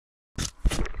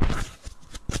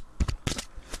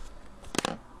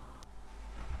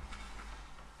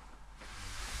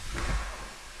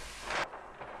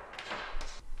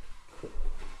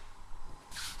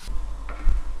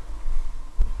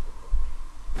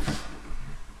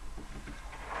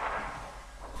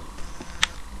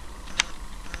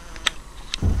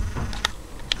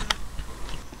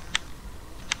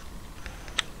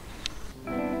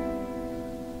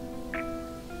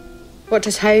What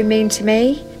does home mean to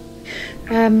me?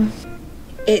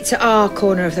 It's our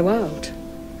corner of the world.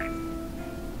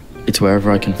 It's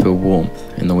wherever I can feel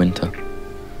warmth in the winter.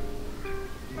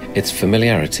 It's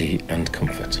familiarity and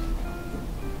comfort.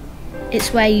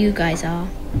 It's where you guys are.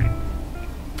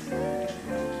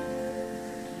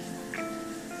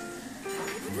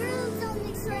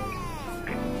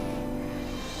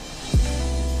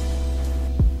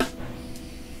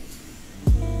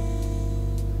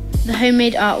 The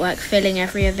homemade artwork filling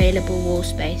every available wall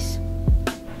space.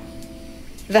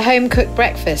 The home-cooked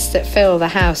breakfasts that fill the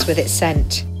house with its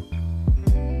scent.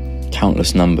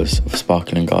 Countless numbers of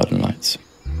sparkling garden lights.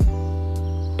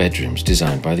 Bedrooms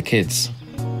designed by the kids.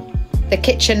 The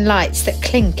kitchen lights that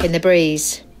clink in the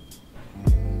breeze.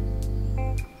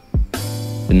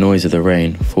 The noise of the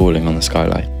rain falling on the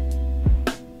skylight.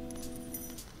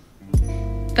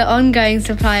 The ongoing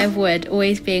supply of wood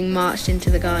always being marched into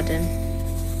the garden.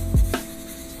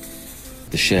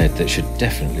 The shed that should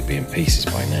definitely be in pieces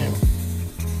by now.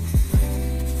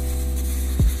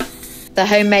 The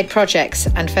homemade projects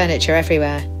and furniture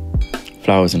everywhere.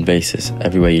 Flowers and vases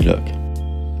everywhere you look.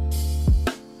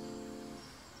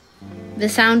 The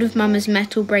sound of Mama's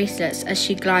metal bracelets as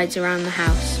she glides around the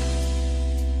house.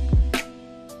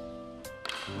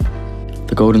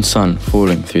 The golden sun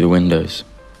falling through the windows.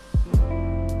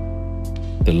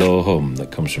 The low hum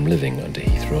that comes from living under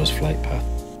Heathrow's flight path.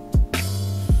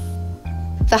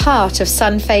 The heart of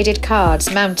sun-faded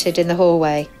cards mounted in the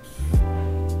hallway.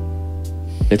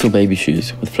 Little baby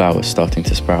shoes with flowers starting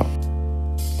to sprout.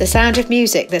 The sound of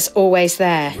music that's always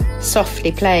there,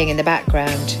 softly playing in the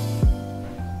background.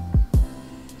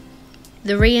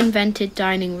 The reinvented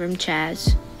dining room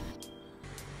chairs.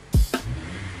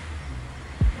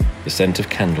 The scent of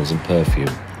candles and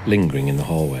perfume lingering in the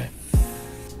hallway.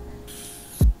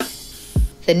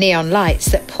 The neon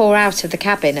lights that pour out of the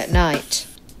cabin at night.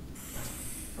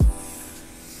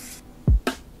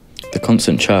 The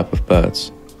constant chirp of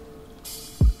birds.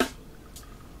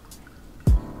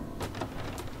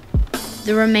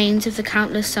 The remains of the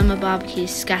countless summer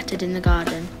barbecues scattered in the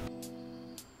garden.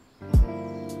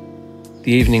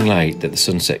 The evening light that the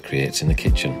sunset creates in the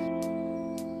kitchen.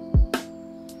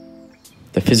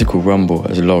 The physical rumble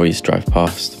as lorries drive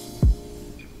past.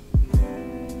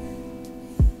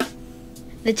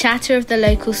 The chatter of the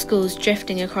local schools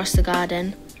drifting across the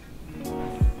garden.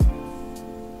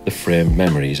 The framed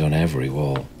memories on every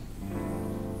wall.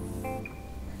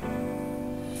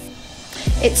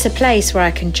 It's a place where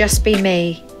I can just be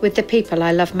me, with the people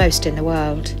I love most in the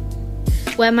world.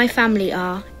 Where my family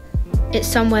are. It's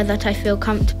somewhere that I feel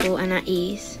comfortable and at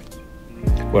ease.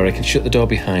 Where I can shut the door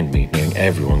behind me, knowing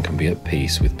everyone can be at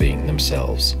peace with being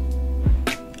themselves.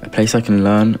 A place I can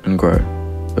learn and grow,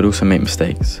 but also make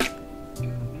mistakes.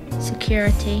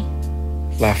 Security.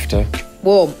 Laughter.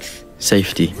 Warmth.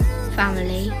 Safety.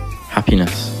 Family.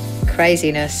 Happiness.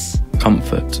 Craziness.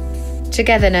 Comfort.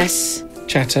 Togetherness.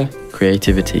 Chatter.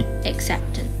 Creativity.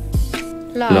 Acceptance.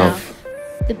 Love.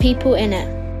 The people in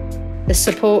it. The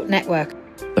support network.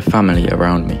 The family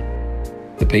around me.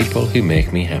 The people who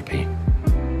make me happy.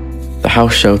 The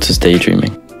house shelters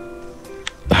daydreaming.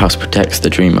 The house protects the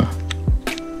dreamer.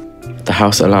 The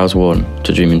house allows one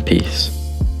to dream in peace.